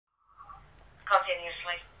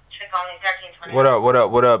What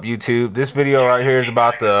up, YouTube? This video right here is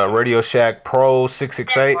about the Radio Shack Pro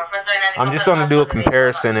 668. I'm just going to do a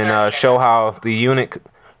comparison and show how the unit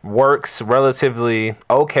works relatively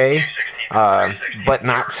okay, but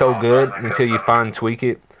not so good until you fine tweak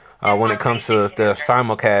it when it comes to the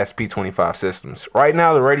simulcast P25 systems. Right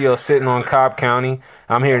now, the radio is sitting on Cobb County.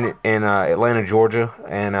 I'm here in Atlanta, Georgia,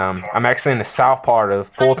 and I'm actually in the south part of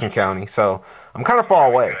Fulton County, so I'm kind of far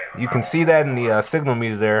away. You can see that in the signal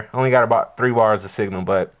meter there. Only got about 3 bars of signal,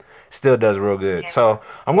 but still does real good. So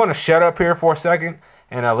I'm going to shut up here for a second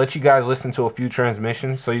and let you guys listen to a few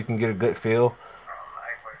transmissions so you can get a good feel.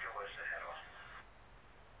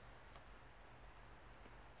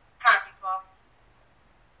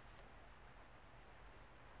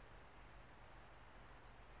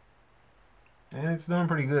 And it's doing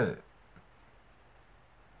pretty good.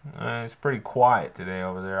 It's pretty quiet today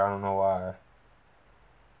over there. I don't know why.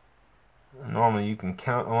 Normally you can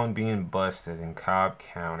count on being busted in Cobb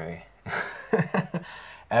County.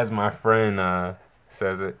 As my friend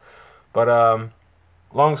says it. But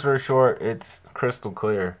long story short, it's crystal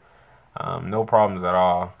clear. No problems at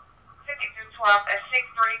all. 5212 at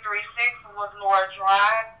 6336 was Laura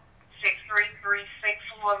Drive. 6336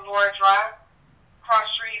 was Laura Drive. Cross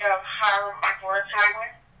street of Hiram Forest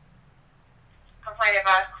Highway. Complaint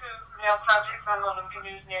about 2 male subjects unloading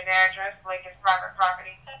canoes near the address. Lake is private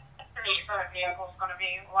property. The vehicle is going to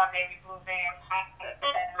be one navy blue van.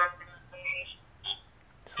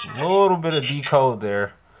 A little bit of decode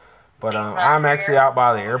there, but I'm actually out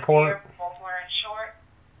by the airport. Both wearing short.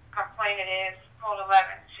 Complainant is code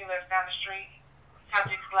 11. She lives down the street.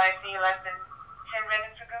 Subject's last seen less than 10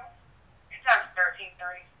 minutes ago. It's time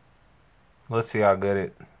 13:30. Let's see how good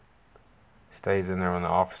it stays in there when the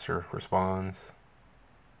officer responds.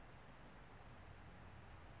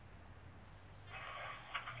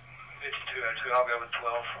 I'll go with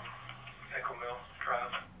 12 from Echo Mill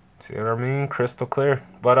Drive. See what I mean? Crystal clear.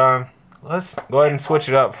 But let's go ahead and switch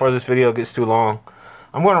it up before this video gets too long.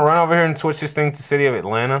 I'm going to run over here and switch this thing to City of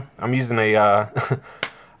Atlanta. I'm using a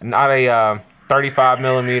not a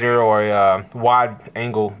 35mm or a wide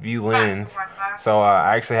angle view lens. So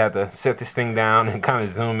I actually had to set this thing down and kind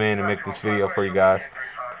of zoom in and make this video for you guys.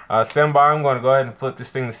 Stand by. I'm going to go ahead and flip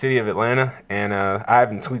this thing to City of Atlanta, and I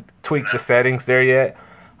haven't tweaked the settings there yet.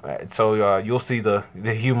 So you'll see the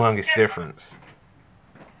humongous difference.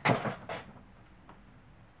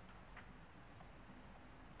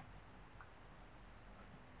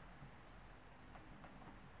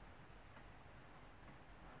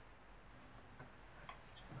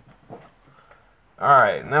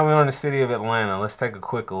 Alright, now we're on the City of Atlanta. Let's take a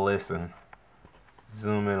quick listen.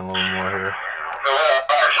 Zoom in a little more here.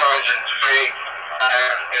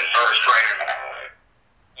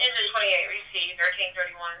 Engine 28 received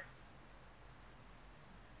 1331.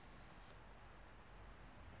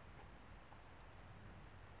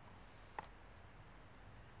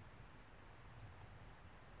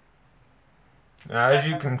 Now, as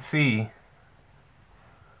you can see,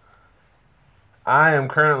 I am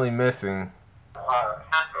currently missing,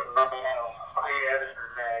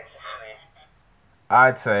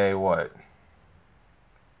 I'd say, what,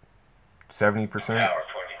 70%?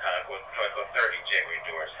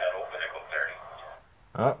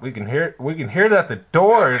 Oh, we can hear that the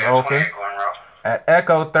door is open at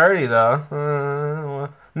Echo 30 though.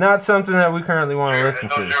 Not something that we currently want to listen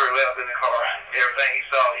to.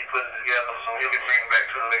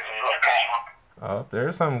 Oh,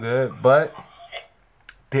 there's something good, but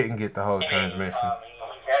didn't get the whole transmission.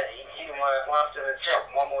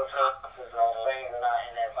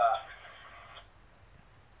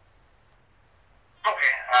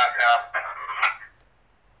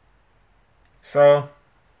 So,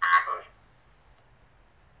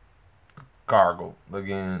 gargled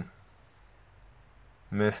again.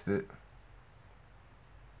 Missed it.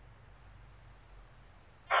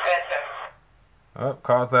 Oh,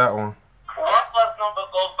 caught that one.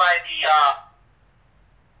 Goes by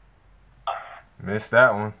the Missed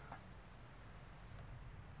that one.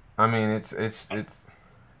 I mean, it's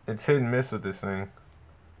hit and miss with this thing.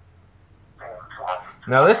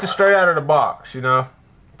 Now this is straight out of the box, you know.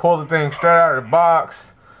 Pull the thing straight out of the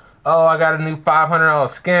box. Oh, I got a new $500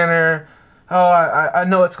 scanner. Oh, I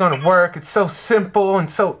know it's gonna work. It's so simple and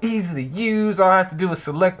so easy to use. All I have to do is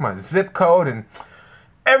select my zip code and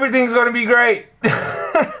everything's gonna be great.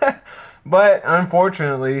 But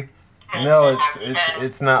unfortunately, no,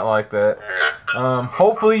 it's not like that.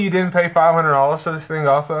 Hopefully you didn't pay $500 for this thing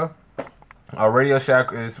also. Our Radio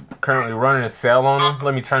Shack is currently running a sale on them.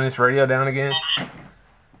 Let me turn this radio down again.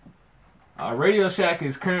 Radio Shack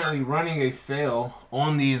is currently running a sale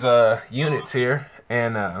on these units here,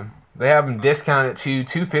 and they have them discounted to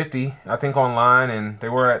 $250, I think, online, and they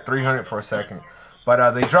were at $300 for a second.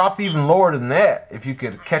 But they dropped even lower than that. If you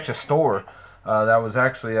could catch a store that was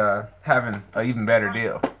actually having an even better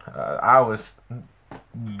deal, I was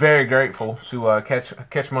very grateful to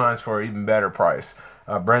catch mine for an even better price.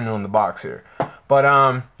 Brand new in the box here. But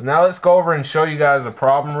now let's go over and show you guys the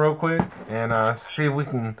problem real quick, and see if we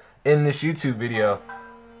can end this YouTube video.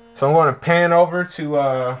 So I'm going to pan over to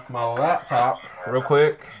my laptop real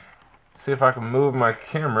quick, see if I can move my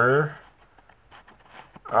camera.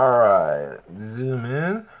 Alright, zoom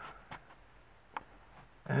in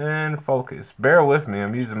and focus. Bear with me,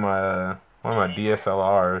 I'm using my one of my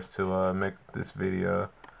DSLRs to make this video.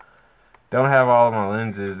 Don't have all of my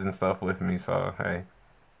lenses and stuff with me, so hey,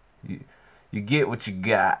 you get what you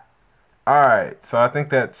got. Alright, so I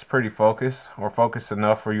think that's pretty focused, or focused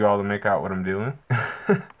enough for you all to make out what I'm doing.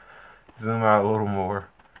 Zoom out a little more.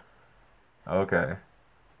 Okay.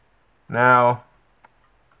 Now,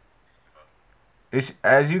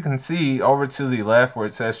 as you can see over to the left where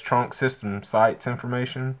it says trunk system sites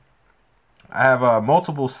information, I have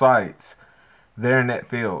multiple sites there in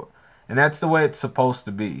that field, and that's the way it's supposed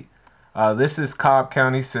to be. This is Cobb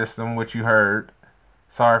County system, which you heard.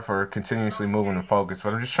 Sorry for continuously moving the focus,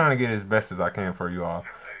 but I'm just trying to get it as best as I can for you all.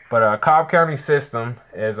 But Cobb County system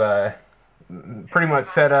is pretty much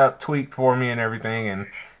set up, tweaked for me and everything, and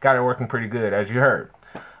got it working pretty good, as you heard.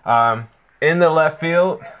 In the left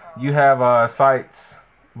field, you have sites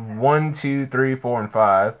 1, 2, 3, 4, and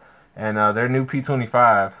 5, and their new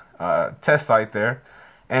P25 test site there.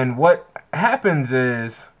 And what happens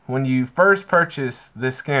is, when you first purchase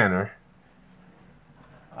this scanner,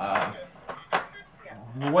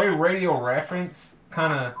 the way Radio Reference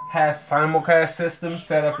kind of has simulcast systems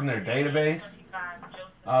set up in their database.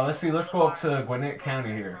 Let's see, let's go up to Gwinnett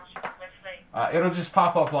County here. It'll just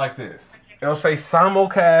pop up like this. It'll say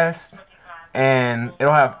simulcast, and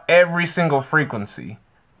it'll have every single frequency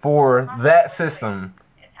for that system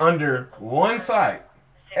under one site.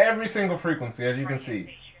 Every single frequency, as you can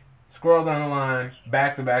see. Scroll down the line,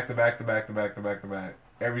 back to back to back to back to back to back to back.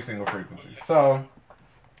 Every single frequency. So,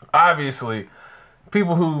 obviously,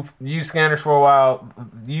 people who've used scanners for a while,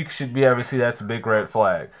 you should be able to see that's a big red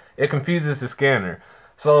flag. It confuses the scanner.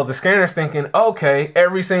 So the scanner's thinking, okay,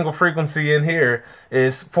 every single frequency in here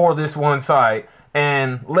is for this one site,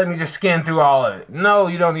 and let me just scan through all of it. No,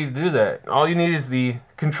 you don't need to do that. All you need is the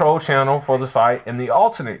control channel for the site and the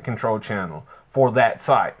alternate control channel for that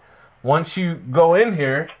site. Once you go in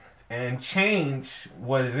here and change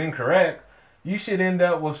what is incorrect, you should end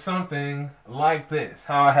up with something like this,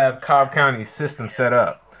 how I have Cobb County system set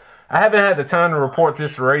up. I haven't had the time to report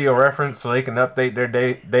this to Radio Reference so they can update their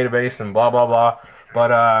database and blah, blah, blah.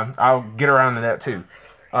 But I'll get around to that too.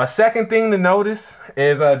 Second thing to notice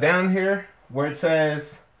is down here where it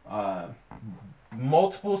says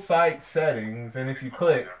multiple site settings, and if you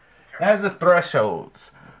click, it has the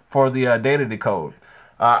thresholds for the data decode.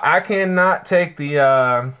 I cannot take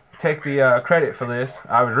the credit for this.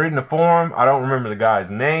 I was reading the forum. I don't remember the guy's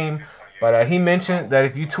name, but he mentioned that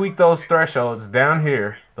if you tweak those thresholds down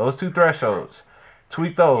here, those two thresholds,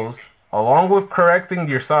 tweak those along with correcting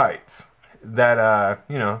your sites, that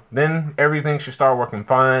you know, then everything should start working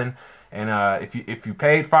fine. And if you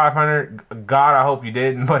paid $500, God, I hope you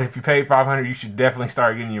didn't. But if you paid $500, you should definitely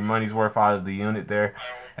start getting your money's worth out of the unit there,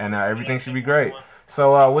 and everything should be great.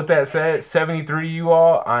 So with that said, 73 you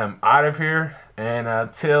all, I am out of here,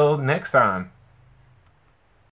 and till next time.